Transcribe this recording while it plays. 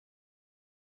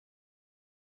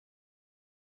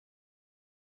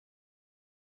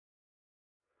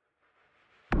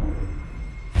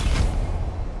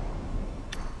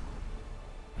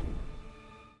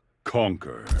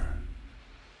conquer.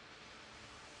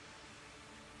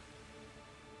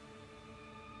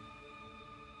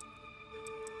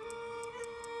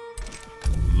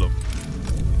 Look,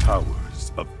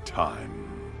 powers of time.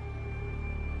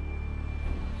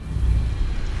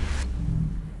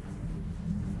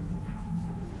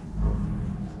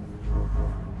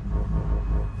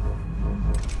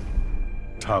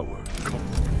 Tower,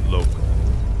 local.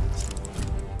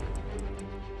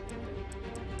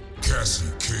 Cassie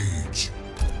Cage.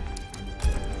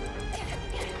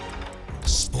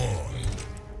 Spawn.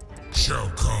 Shao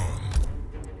Kahn.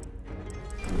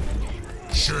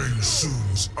 Shang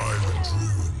Tsung's island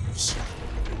ruins.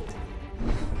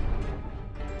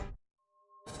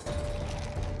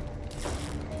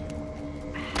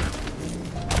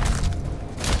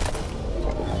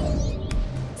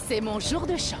 C'est mon jour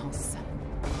de chance.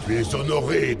 Tu es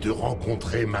honoré de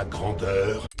rencontrer ma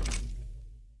grandeur.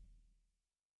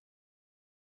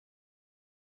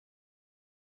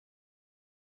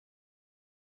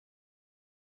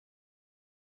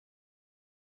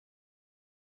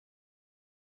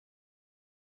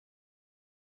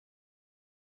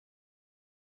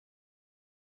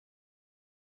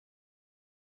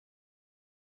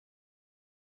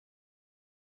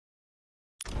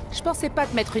 Je pensais pas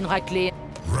te mettre une raclée.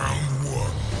 Round 1,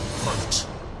 fight.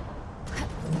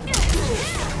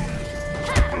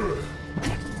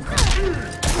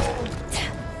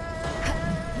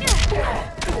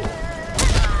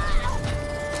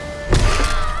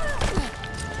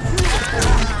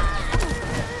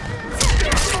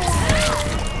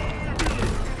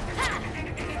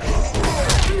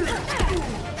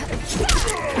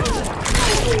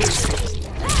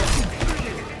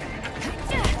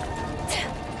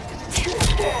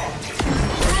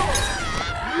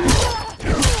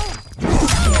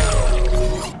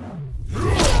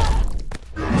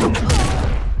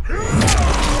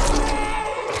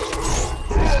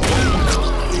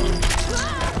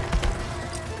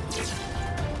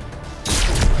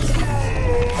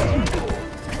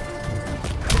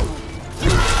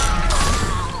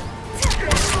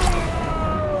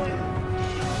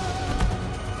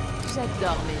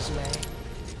 J'adore mes jouets.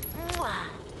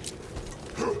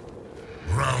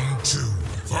 Round 2,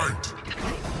 fight.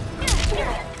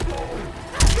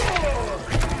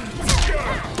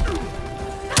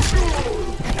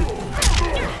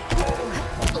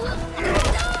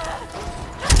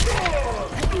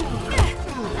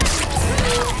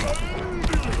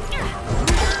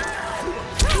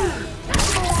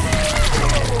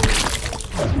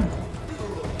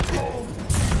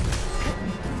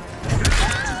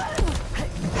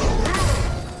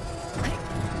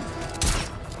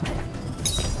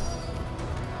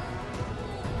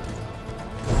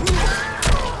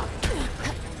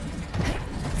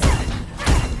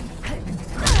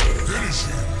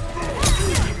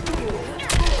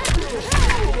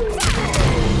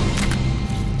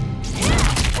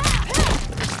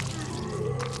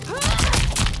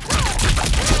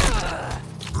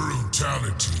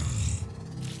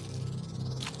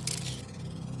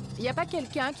 Y a pas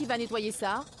quelqu'un qui va nettoyer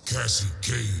ça? Cassie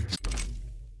Cage.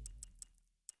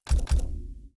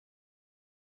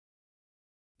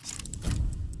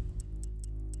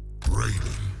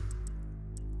 Raiden.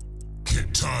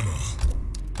 Kitana.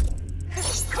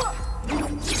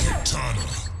 Kitana.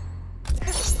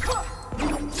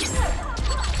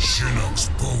 Shinnok's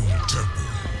Bone Temple.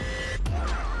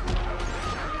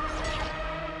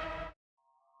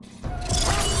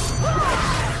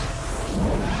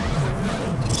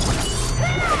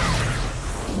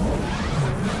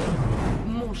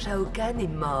 Shao Kahn est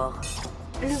mort.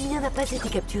 Le mien n'a pas été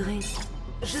capturé.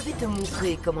 Je vais te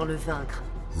montrer comment le vaincre.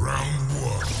 Round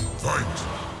 1, fight!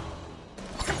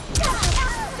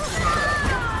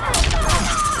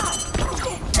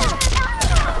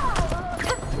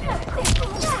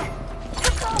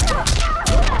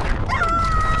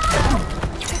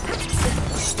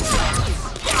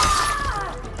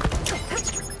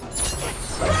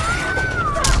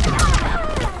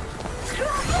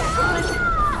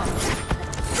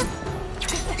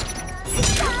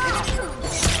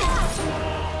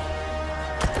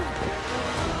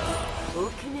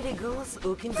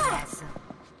 Aucune grâce.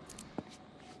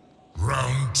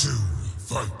 Round 2,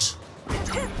 fight.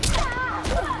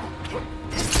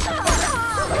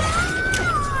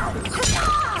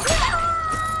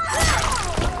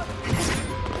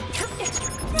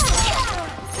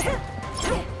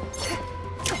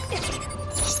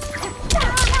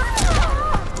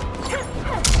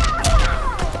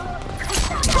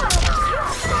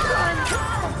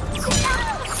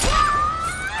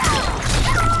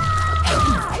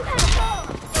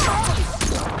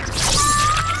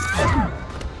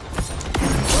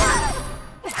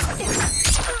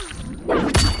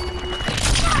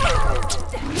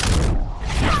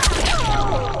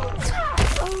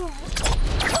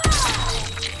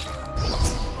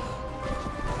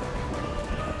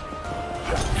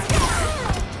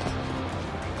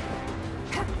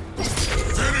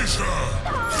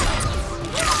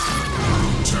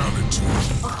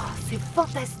 c'est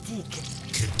fantastique.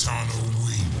 Kitana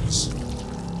wins.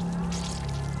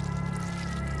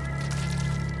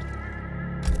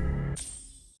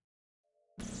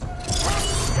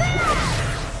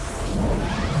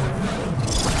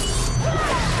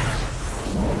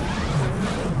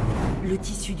 Le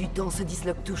tissu du temps se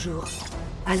disloque toujours.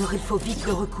 Alors il faut vite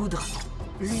le recoudre.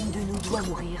 L'une de nous doit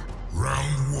mourir.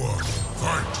 Round 1,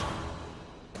 fight!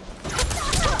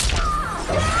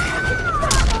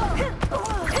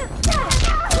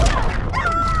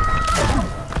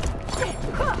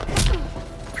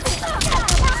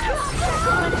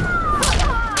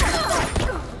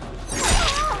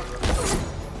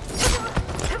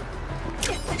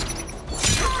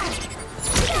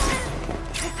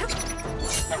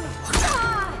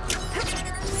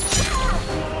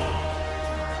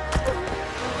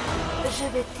 Je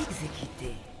vais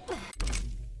t'exécuter.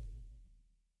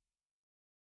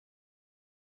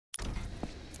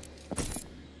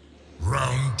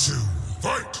 Round 2,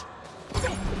 fight!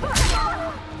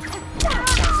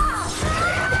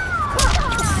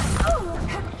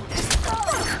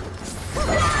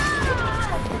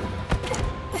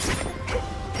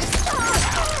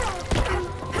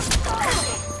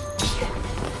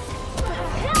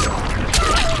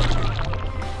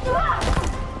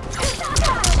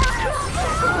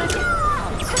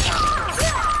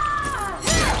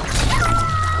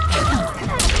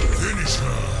 Finish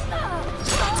her!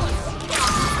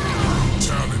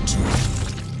 Talented.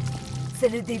 C'est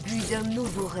le début d'un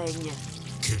nouveau règne.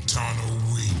 Kitana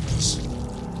wins.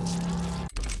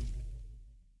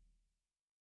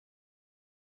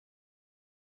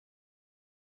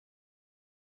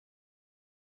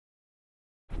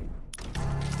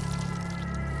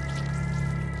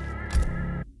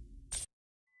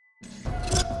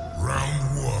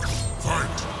 Round 1,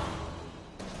 fight!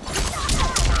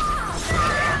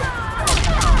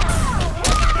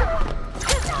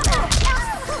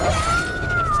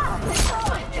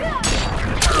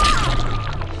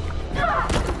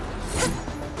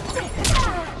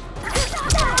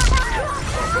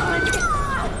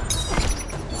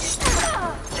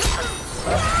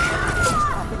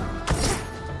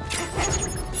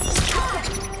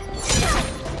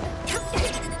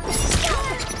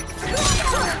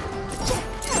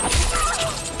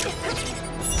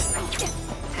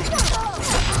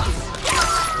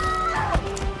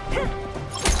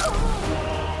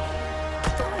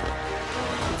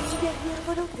 Dernière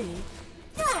volonté.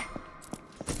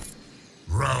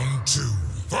 Round 2,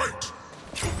 fight!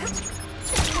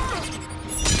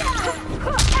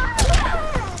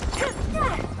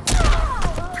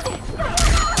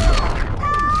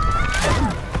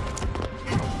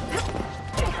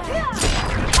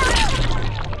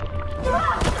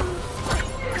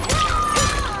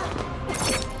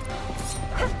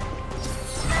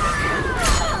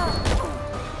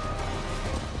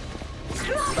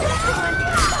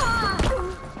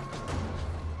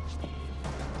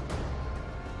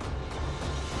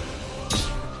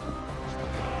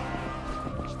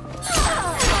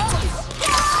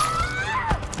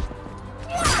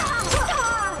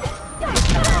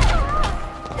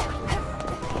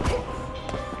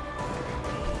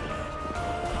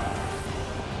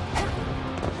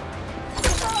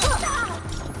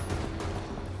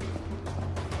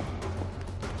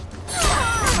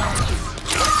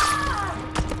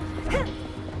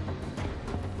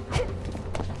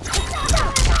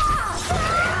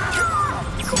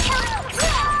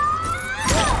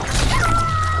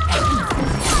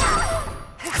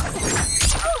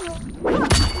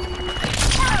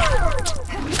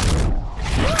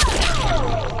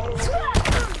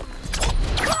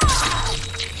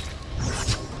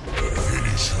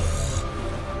 Finish her.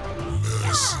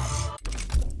 Mercy.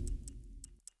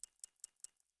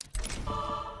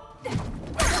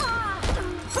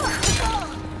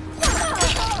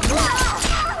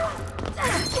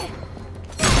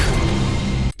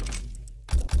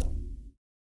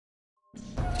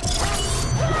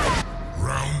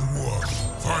 Round 1,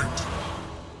 fight!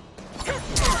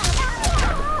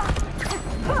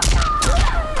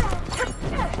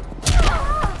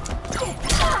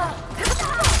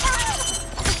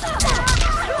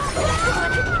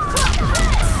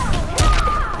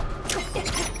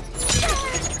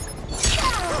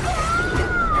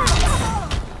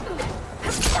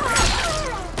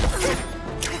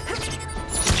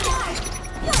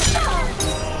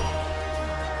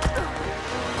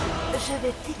 Je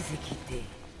vais t'exécuter.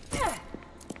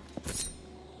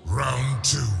 Round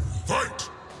 2, fight!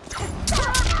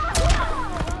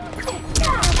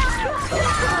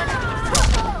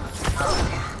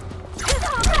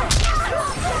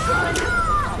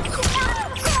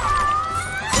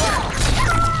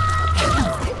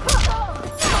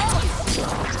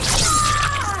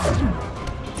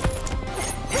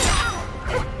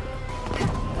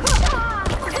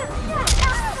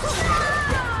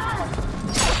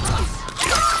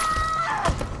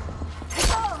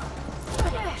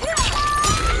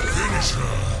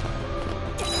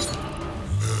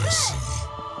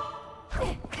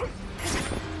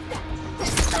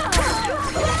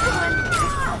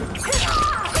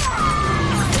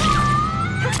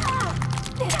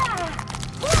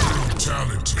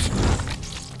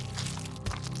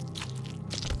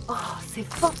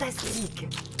 fantastique.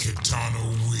 Kitano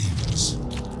wins.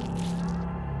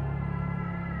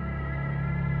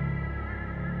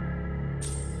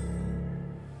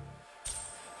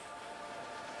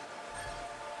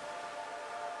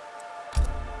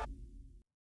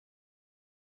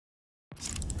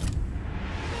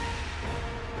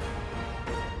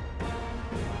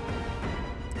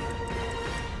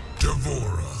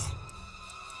 Devora.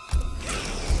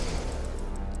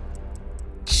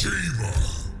 Shiva.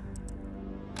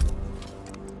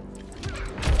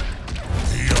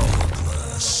 The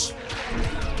Hourglass.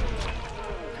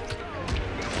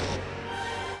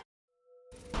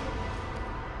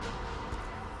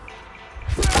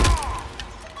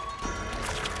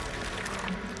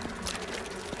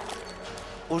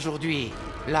 Aujourd'hui,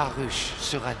 la ruche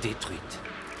sera détruite.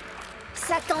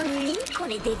 Ça t'ennuie qu'on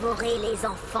ait dévoré les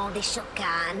enfants des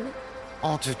Shokan?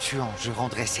 En te tuant, je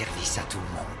rendrai service à tout le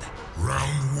monde.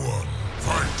 Round 1.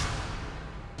 Fight.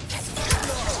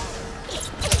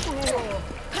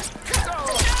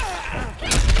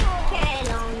 Quel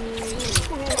ennui!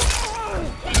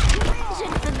 Je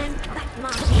ne peux même pas te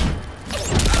manger.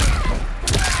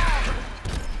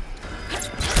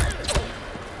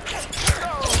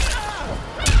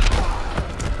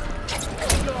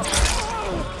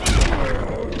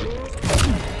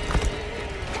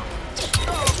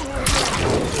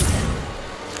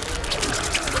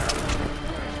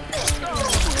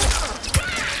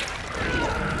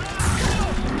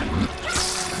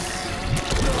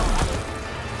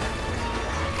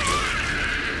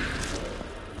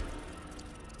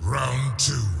 Round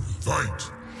 2.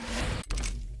 Fight.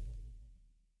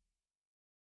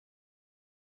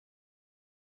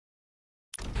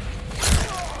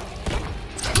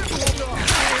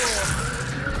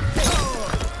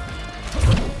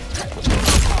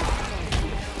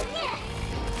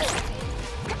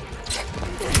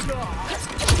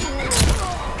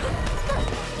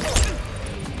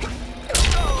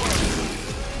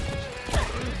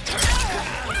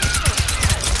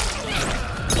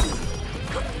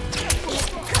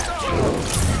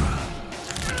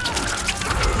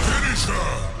 Finish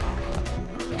her.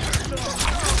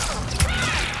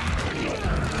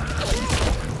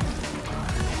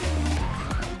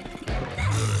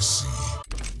 Mercy.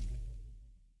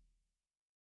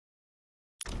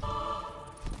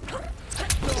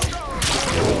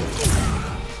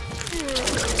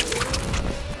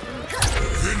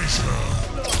 Finish her.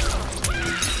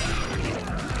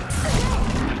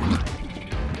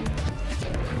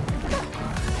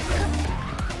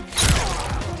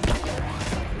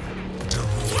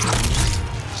 Devora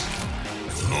wins.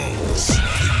 Flawless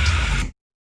victory.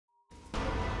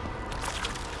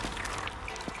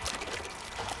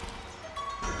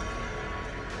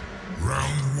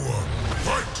 Round 1.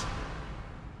 Fight.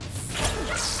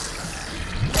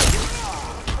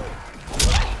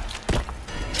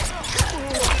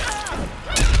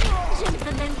 Je ne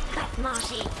peux même pas te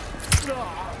manger.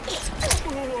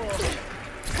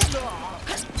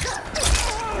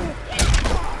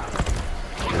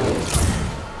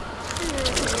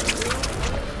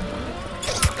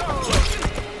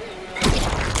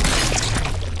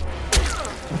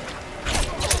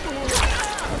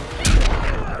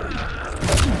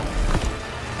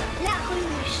 La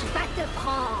ruche va te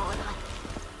prendre.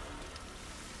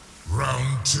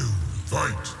 Round 2.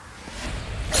 Fight.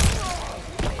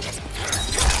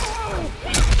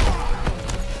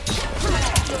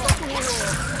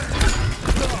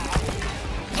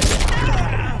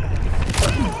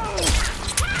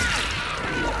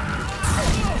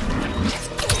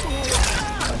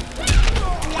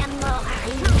 La mort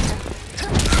arrive.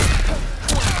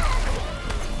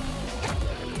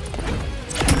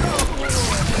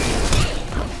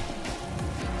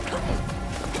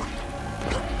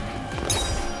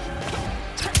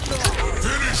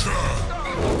 Finish her.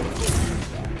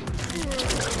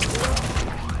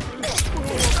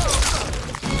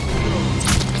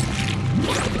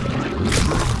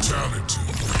 Brutality.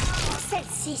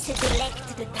 Celle-ci se délecte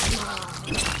de ta mort.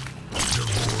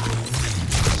 Devora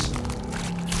wins.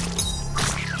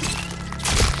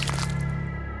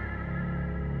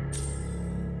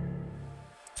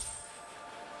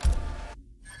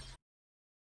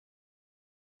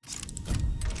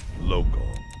 Local.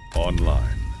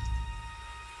 Online.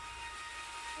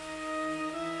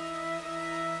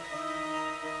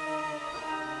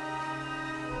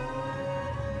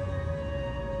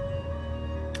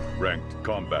 Ranked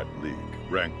Combat League.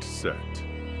 Ranked set.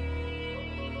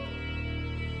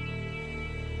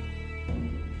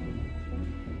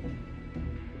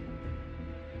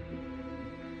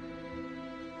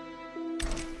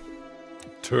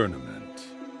 Tournament.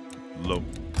 Local.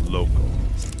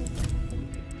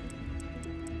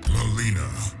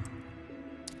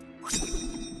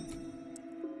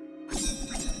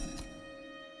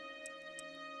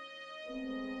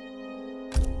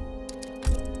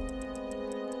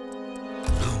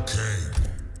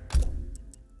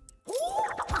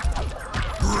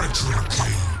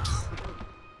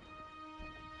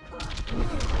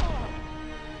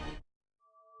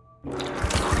 Je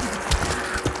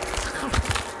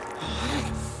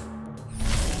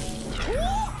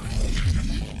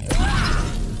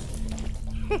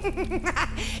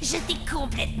t'ai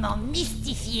complètement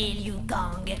mystifié, Liu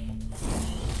Kang.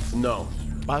 Non,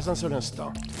 pas un seul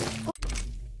instant.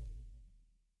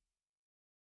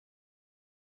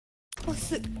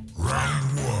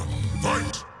 Round one,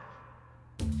 fight!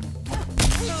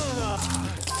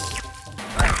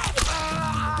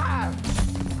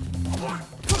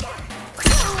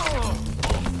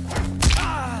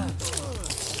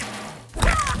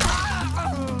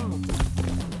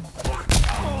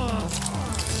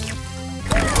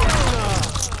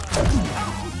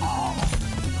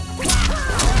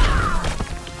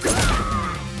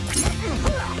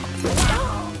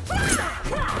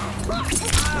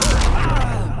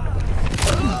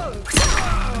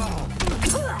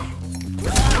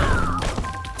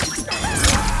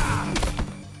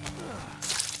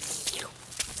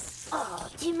 Oh,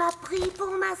 tu m'as pris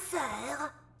pour ma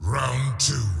sœur. Round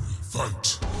two,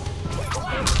 fight!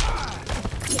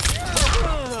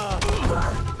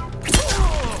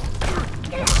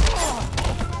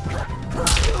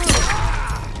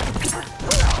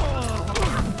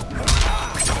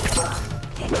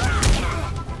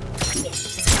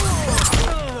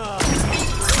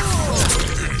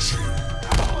 Finish him.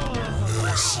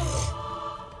 Mercy.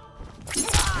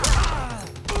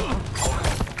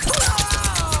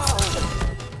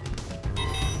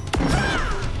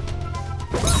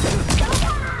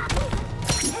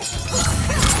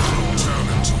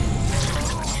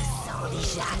 Sens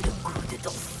déjà le goût de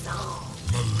ton sang.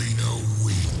 Milenna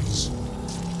wins.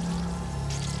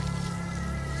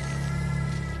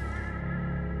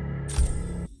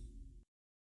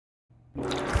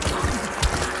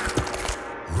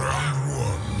 Round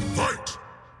one, fight!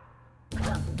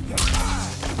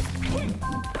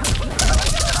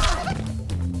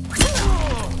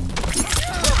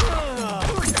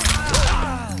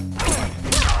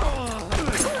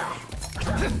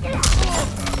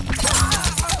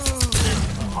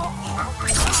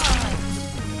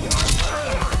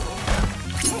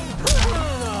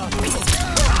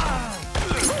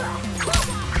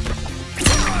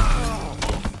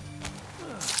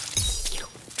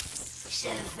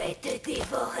 Je vais te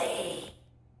dévorer.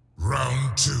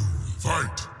 Round two,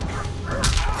 fight!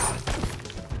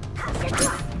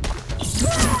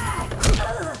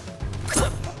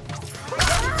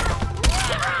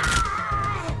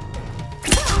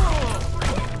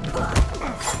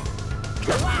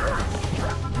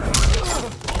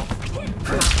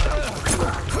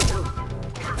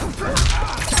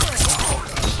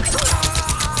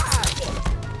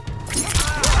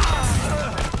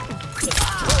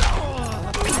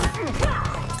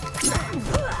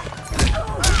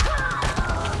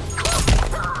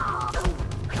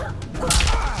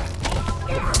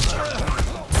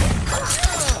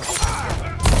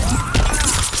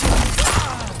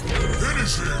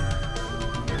 Finish him!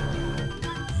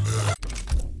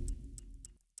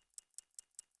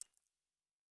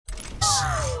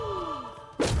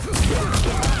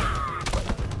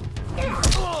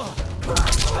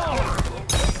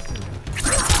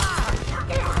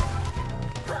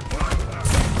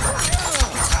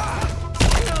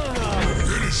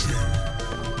 Finish him!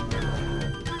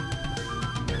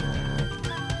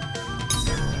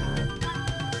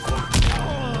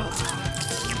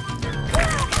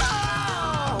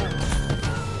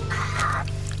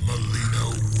 Milenna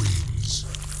wins.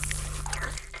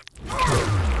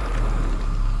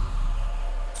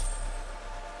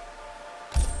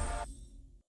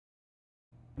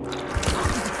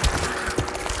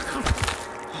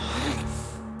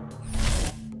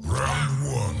 Round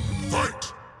one, fight!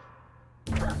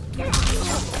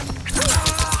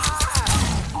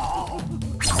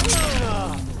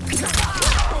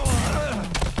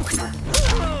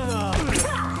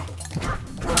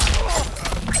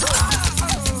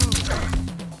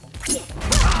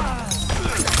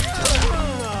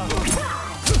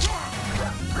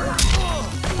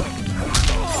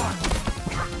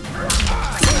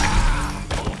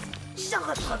 J'en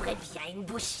reprendrai bien une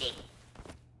bouchée.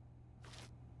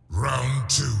 Round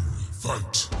two,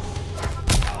 fight!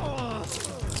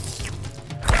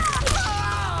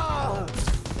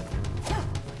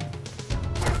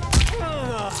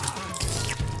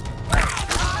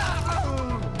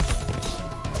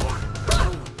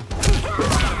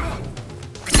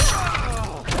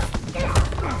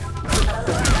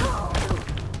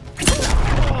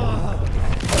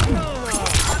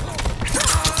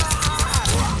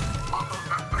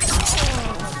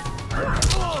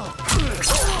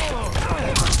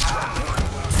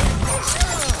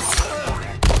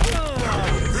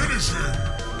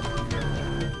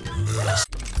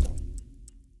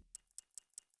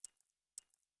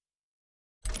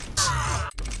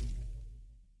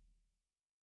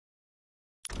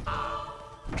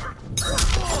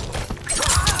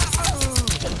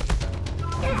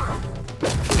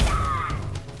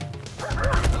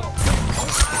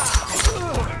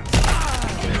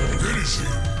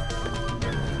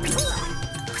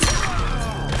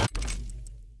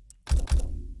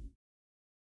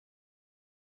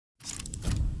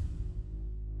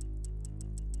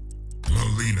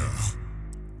 Milenna.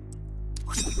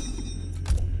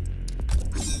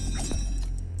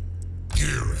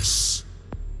 Geras.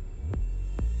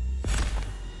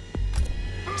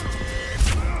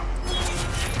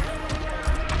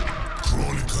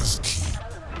 Chronica's Keep.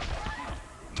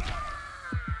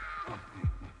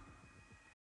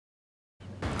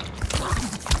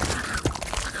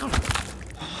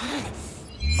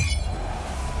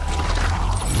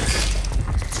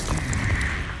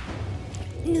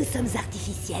 Nous sommes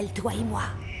artificiels, toi et moi.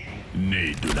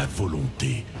 Né de la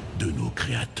volonté de nos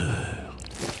créateurs.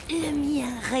 Le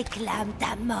mien réclame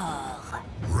ta mort.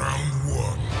 Round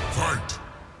 1, fight!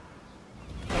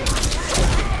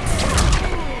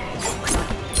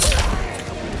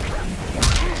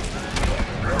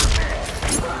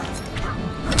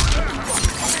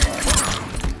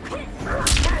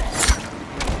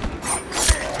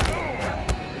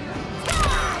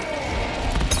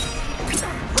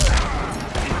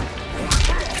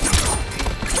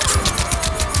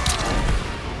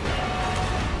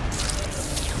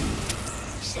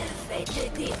 Je vais te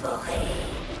dévorer.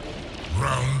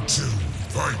 Round 2,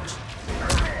 fight!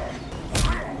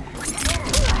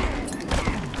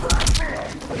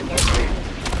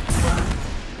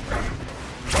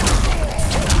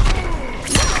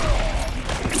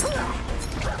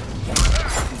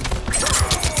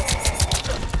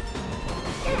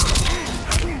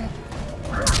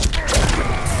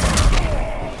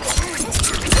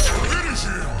 Finish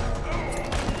him!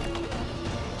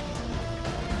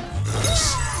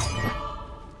 Mercy.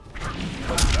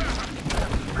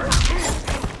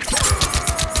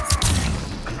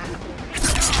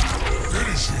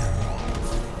 Finish him!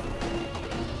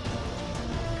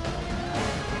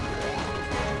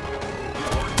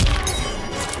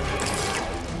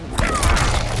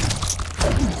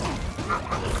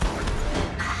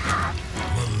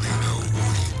 Milenna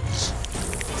wins.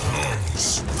 Flawless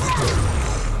victory.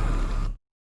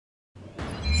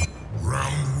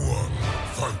 Round 1,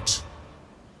 fight!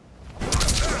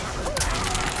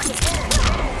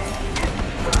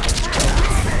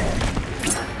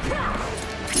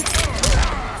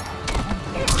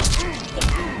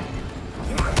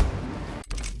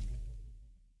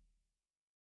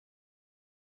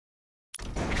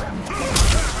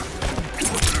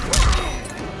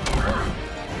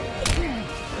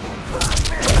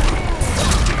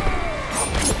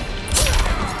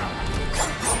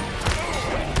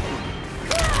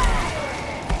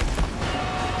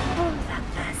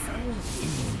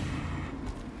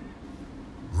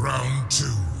 Round 2,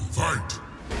 fight!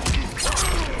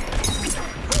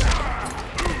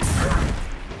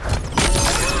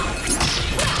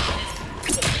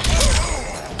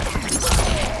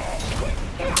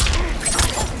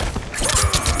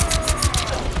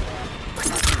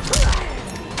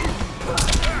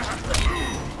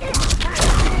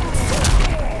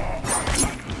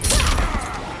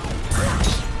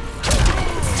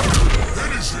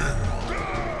 Finish him!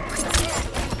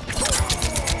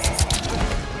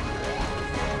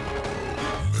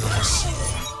 Mercy.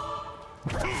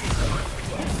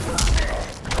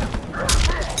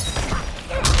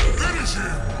 Finish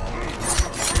him!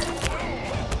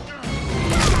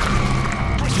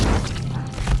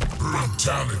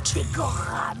 Brutality.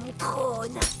 Cora, mon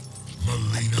trône.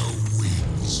 Milenna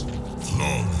wins.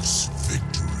 Flawless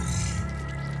victory.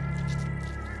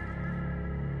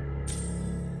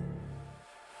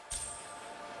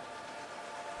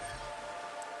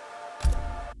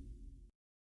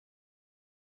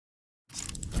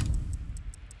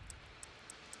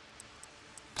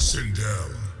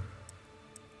 Sindel.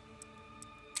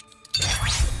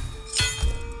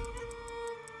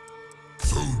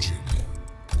 Fujin.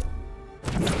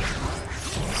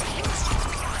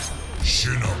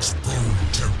 Shinnok's Bone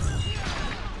Temple.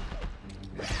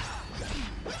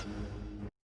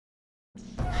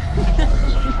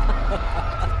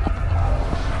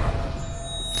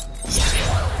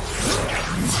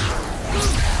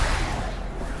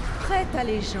 Prête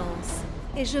allégeance,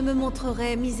 et je me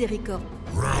montrerai miséricorde.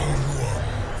 Round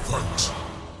 1, fight!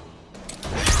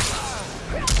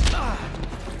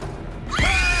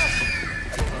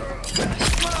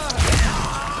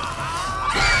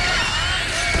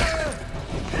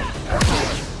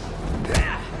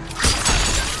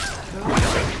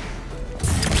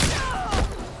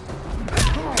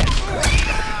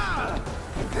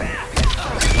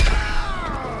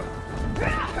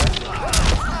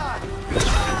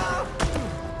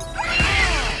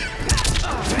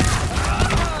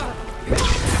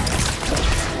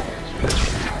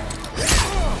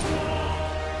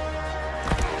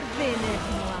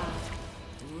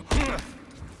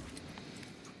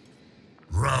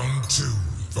 Round 2,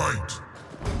 fight!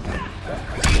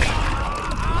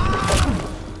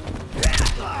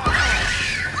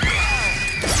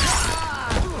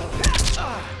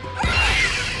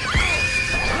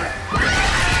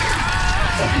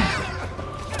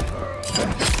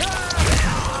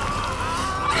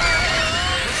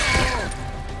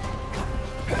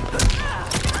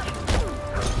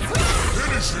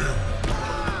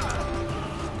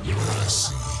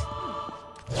 Mercy.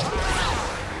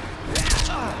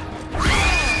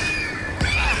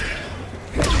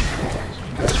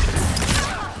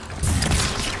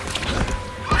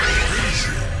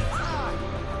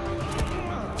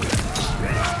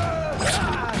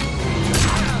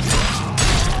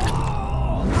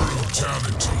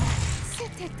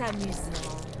 C'était amusant.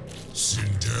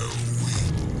 Sindel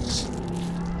wins.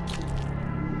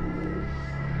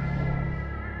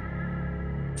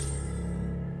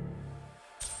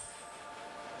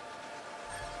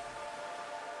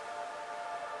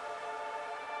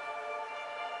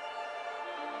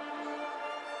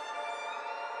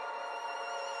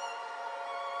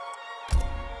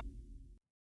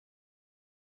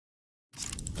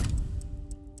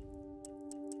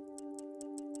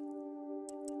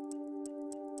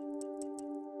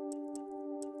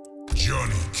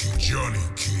 Johnny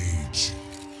Cage.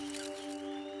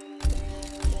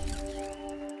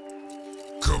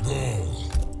 Cabal.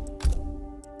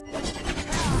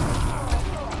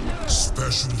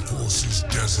 Special Forces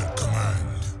Desert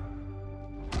Command.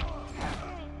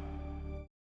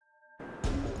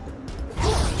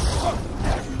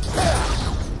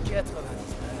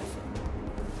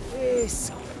 Et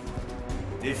 100.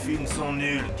 Tes films sont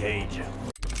nuls, Cage.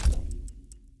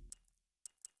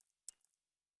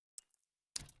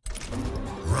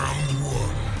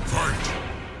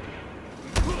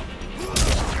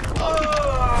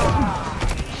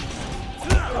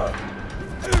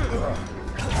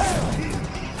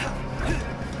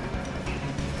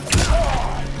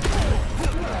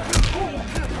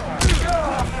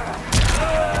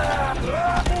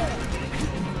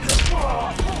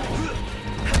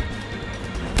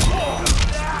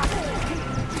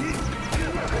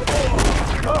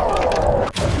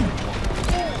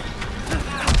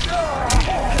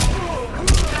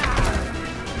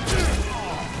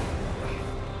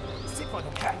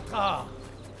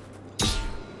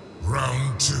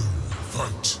 Round 2,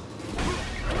 fight.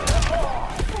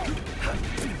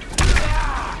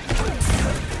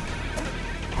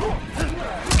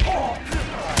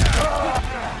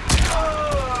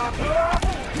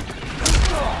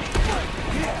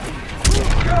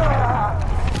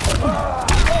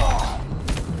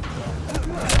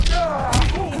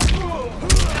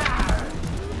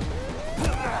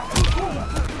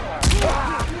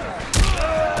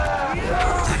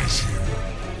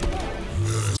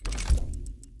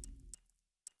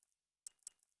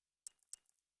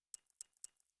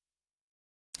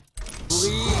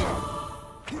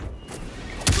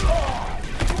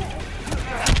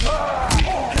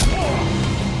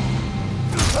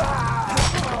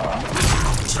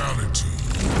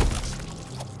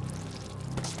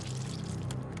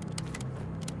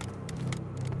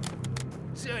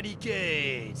 Johnny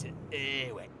Cage.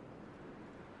 Eh ouais.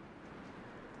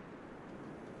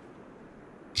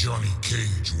 Johnny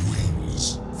Cage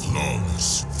wins.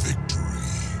 Flawless victory.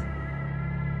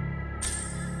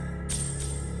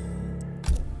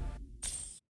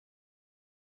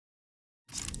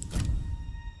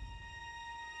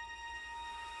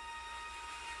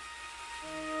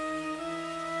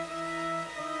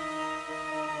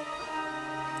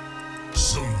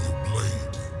 Sonya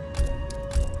Blade.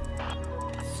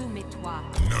 Soumets-toi.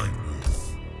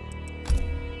 Nightwolf.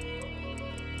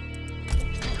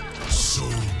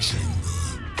 Soul Chamber.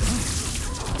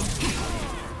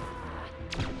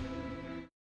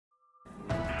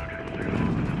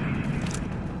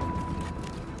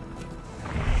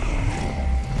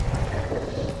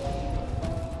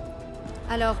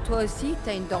 Alors toi aussi,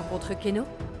 t'as une dent contre Keno?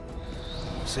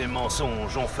 Ces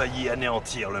mensonges ont failli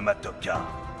anéantir le Matoka.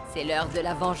 C'est l'heure de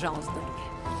la vengeance, donc.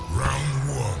 Round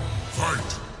 1,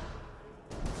 fight!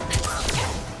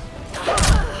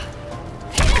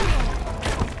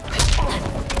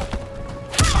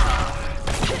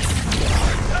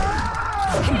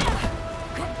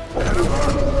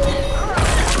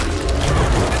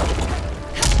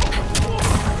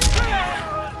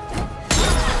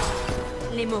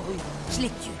 Les morues, je les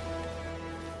tue.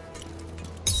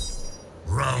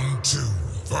 Round 2,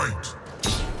 fight!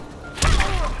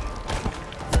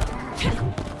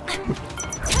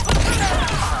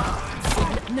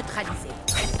 Neutralisé.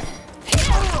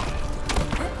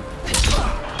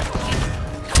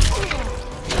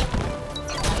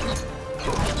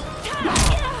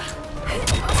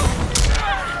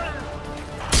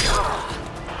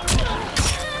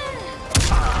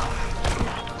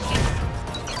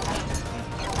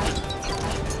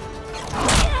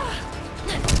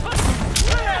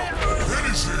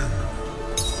 Finish him!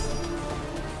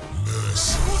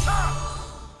 Mercy.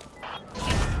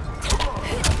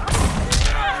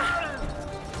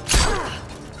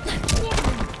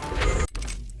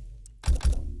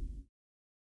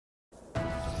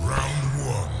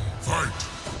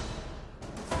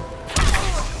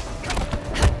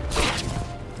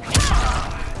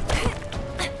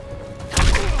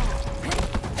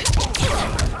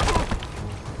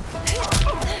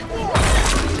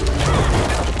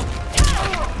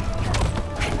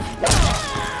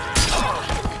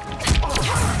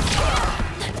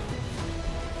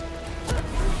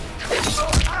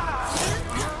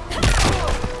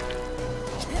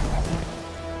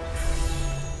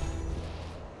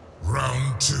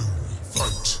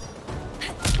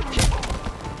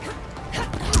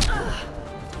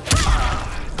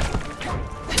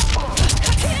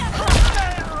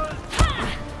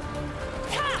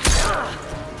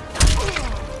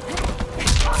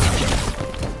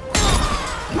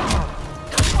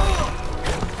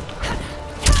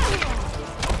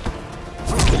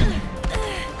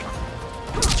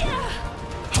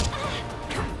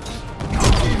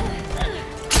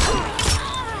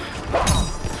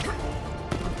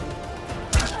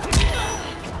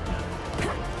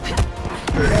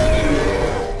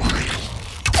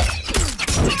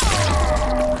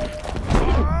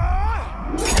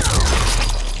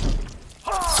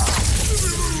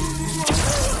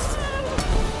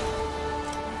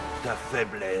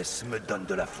 faiblesse me donne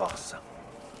de la force.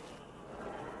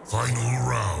 Final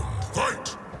round,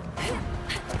 fight!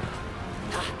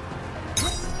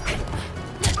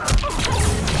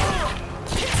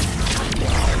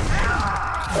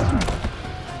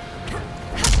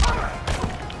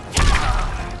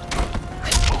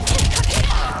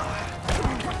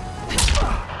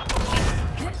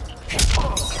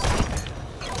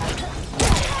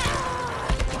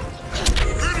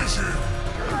 Finish him!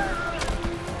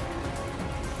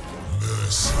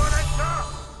 Mercy.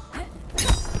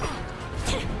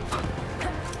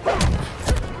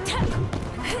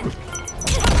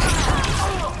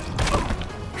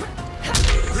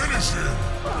 Finish him!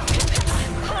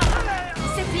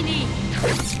 C'est fini.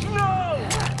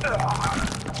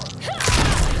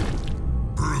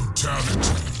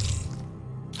 Brutality.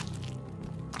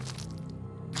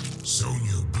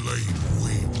 Sonya Blade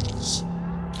wins.